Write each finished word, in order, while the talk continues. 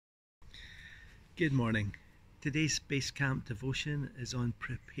Good morning. Today's Base Camp devotion is on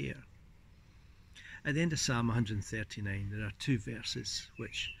prepare. At the end of Psalm 139, there are two verses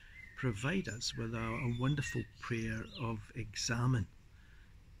which provide us with a wonderful prayer of examine,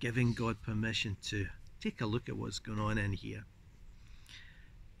 giving God permission to take a look at what's going on in here.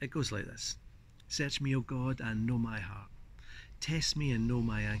 It goes like this: Search me, O God, and know my heart. Test me and know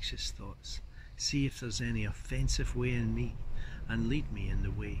my anxious thoughts. See if there's any offensive way in me, and lead me in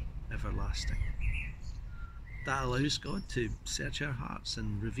the way everlasting. That allows God to search our hearts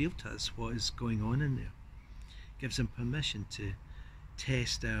and reveal to us what is going on in there. Gives him permission to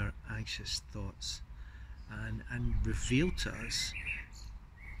test our anxious thoughts and reveal to us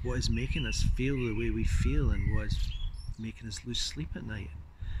what is making us feel the way we feel and what is making us lose sleep at night,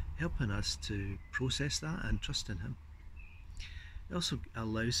 helping us to process that and trust in him. It also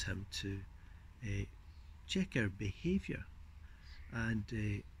allows him to check our behaviour and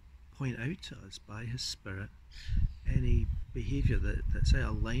point out to us by his Spirit any behaviour that's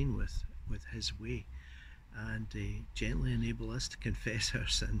out of line with his way, and gently enable us to confess our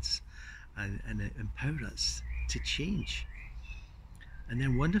sins and empower us to change. And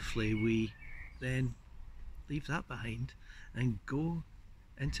then wonderfully we then leave that behind and go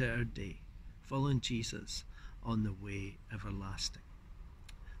into our day following Jesus on the way everlasting.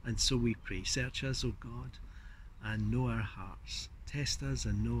 And so we pray, search us, O God, and know our hearts. Test us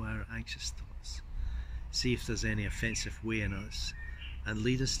and know our anxious thoughts. See if there's any offensive way in us, and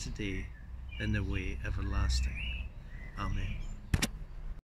lead us today in the way everlasting. Amen.